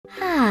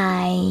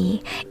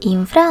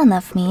In front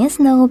of me is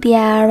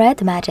Nubia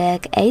Red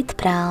Magic 8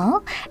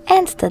 Pro,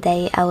 and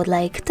today I would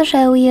like to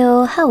show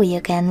you how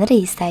you can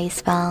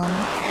resize phone.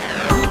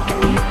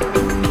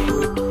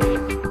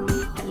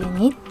 You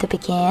need to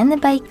begin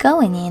by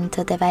going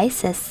into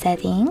Devices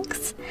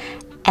Settings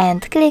and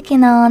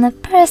clicking on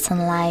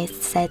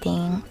Personalized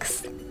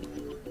Settings.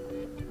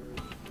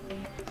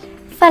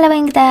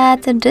 Following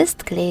that,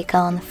 just click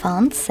on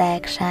Font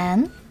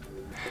section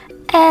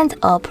and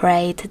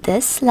operate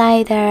this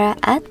slider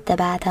at the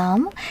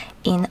bottom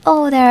in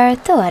order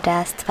to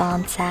adjust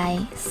font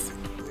size.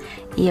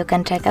 You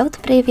can check out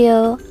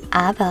preview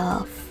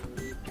above.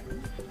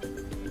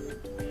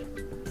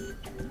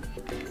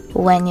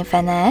 When you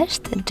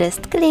finished,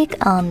 just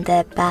click on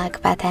the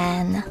back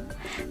button.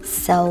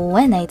 So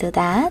when I do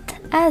that,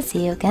 as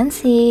you can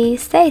see,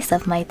 size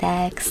of my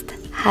text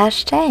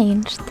has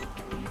changed.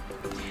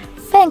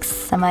 Thanks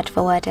so much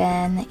for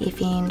watching.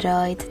 If you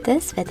enjoyed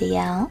this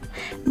video,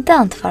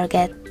 don't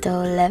forget to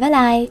leave a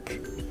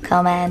like,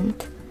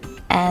 comment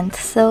and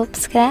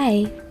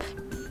subscribe.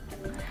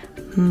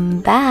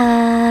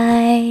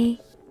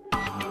 Bye!